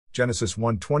Genesis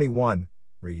 1:21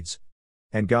 reads,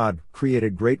 "And God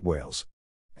created great whales,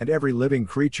 and every living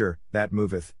creature that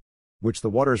moveth, which the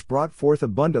waters brought forth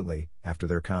abundantly after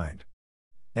their kind,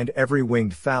 and every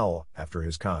winged fowl after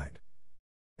his kind.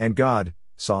 And God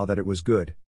saw that it was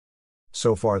good."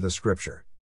 So far the scripture.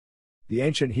 The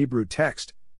ancient Hebrew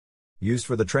text, used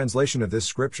for the translation of this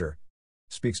scripture,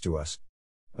 speaks to us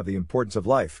of the importance of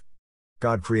life.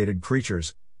 God created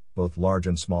creatures, both large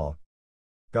and small.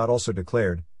 God also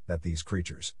declared that these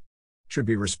creatures should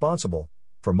be responsible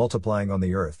for multiplying on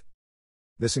the earth.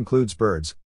 This includes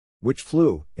birds, which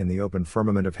flew in the open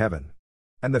firmament of heaven,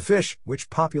 and the fish which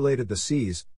populated the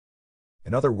seas.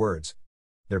 In other words,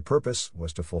 their purpose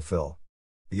was to fulfill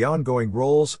the ongoing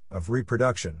roles of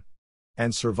reproduction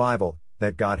and survival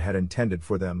that God had intended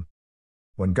for them.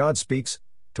 When God speaks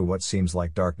to what seems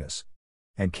like darkness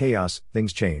and chaos,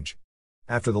 things change.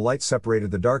 After the light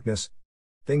separated the darkness,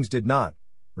 things did not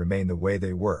remain the way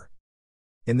they were.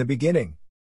 In the beginning,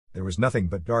 there was nothing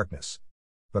but darkness.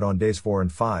 But on days 4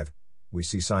 and 5, we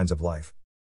see signs of life.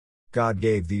 God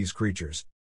gave these creatures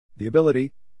the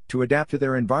ability to adapt to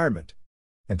their environment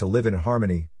and to live in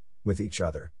harmony with each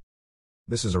other.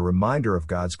 This is a reminder of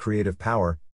God's creative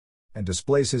power and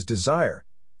displays His desire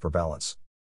for balance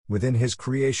within His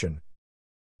creation.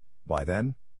 Why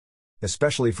then?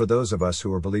 Especially for those of us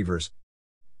who are believers,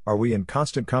 are we in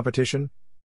constant competition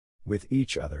with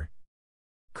each other?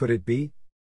 Could it be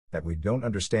that we don't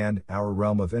understand our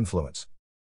realm of influence?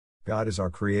 God is our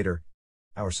Creator,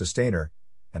 our Sustainer,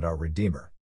 and our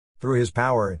Redeemer. Through His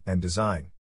power and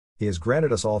design, He has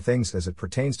granted us all things as it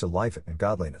pertains to life and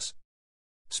godliness.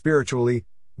 Spiritually,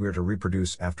 we are to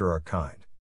reproduce after our kind.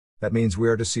 That means we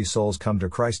are to see souls come to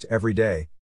Christ every day.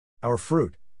 Our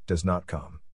fruit does not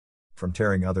come from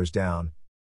tearing others down.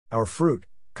 Our fruit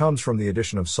comes from the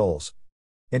addition of souls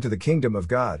into the kingdom of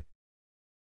God.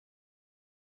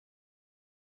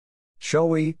 Shall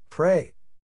we pray?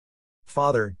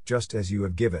 Father, just as you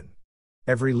have given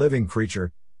every living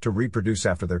creature to reproduce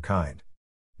after their kind,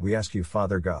 we ask you,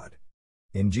 Father God,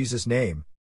 in Jesus' name,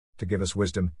 to give us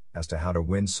wisdom as to how to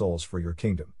win souls for your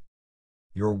kingdom.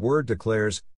 Your word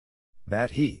declares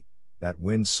that he that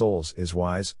wins souls is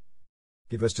wise.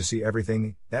 Give us to see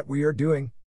everything that we are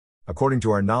doing according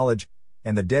to our knowledge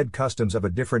and the dead customs of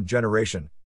a different generation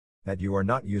that you are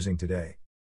not using today,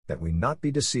 that we not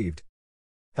be deceived.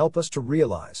 Help us to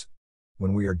realize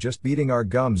when we are just beating our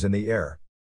gums in the air,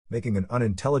 making an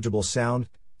unintelligible sound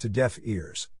to deaf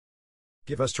ears.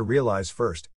 Give us to realize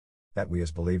first that we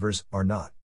as believers are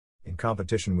not in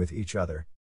competition with each other.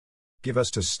 Give us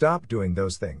to stop doing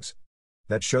those things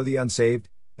that show the unsaved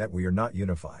that we are not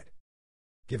unified.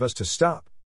 Give us to stop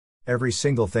every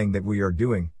single thing that we are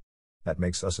doing that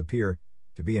makes us appear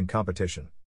to be in competition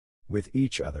with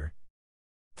each other.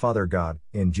 Father God,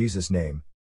 in Jesus' name,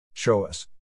 show us,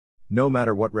 no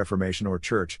matter what Reformation or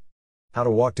church, how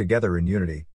to walk together in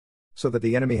unity, so that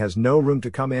the enemy has no room to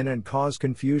come in and cause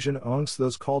confusion amongst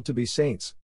those called to be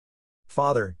saints.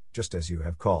 Father, just as you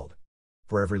have called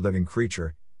for every living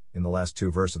creature, in the last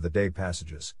 2 verses of the day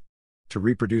passages, to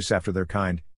reproduce after their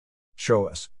kind, show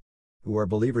us, who are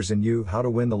believers in you, how to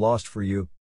win the lost for you.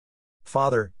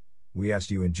 Father, we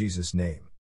ask you in Jesus' name,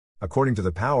 according to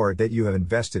the power that you have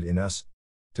invested in us,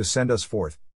 to send us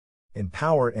forth in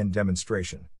power and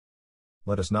demonstration.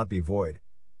 Let us not be void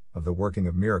of the working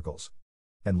of miracles,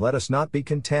 and let us not be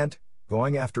content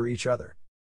going after each other,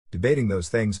 debating those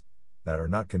things that are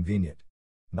not convenient,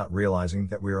 not realizing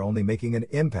that we are only making an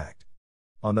impact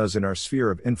on those in our sphere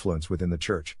of influence within the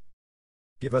church.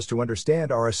 Give us to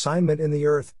understand our assignment in the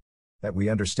earth, that we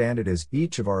understand it as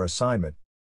each of our assignment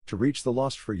to reach the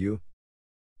lost for you.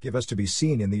 Give us to be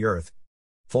seen in the earth,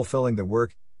 fulfilling the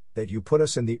work that you put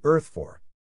us in the earth for,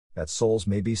 that souls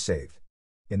may be saved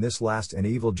in this last and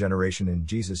evil generation, in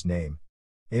Jesus' name.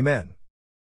 Amen.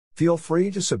 Feel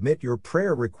free to submit your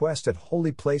prayer request at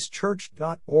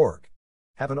holyplacechurch.org.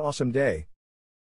 Have an awesome day.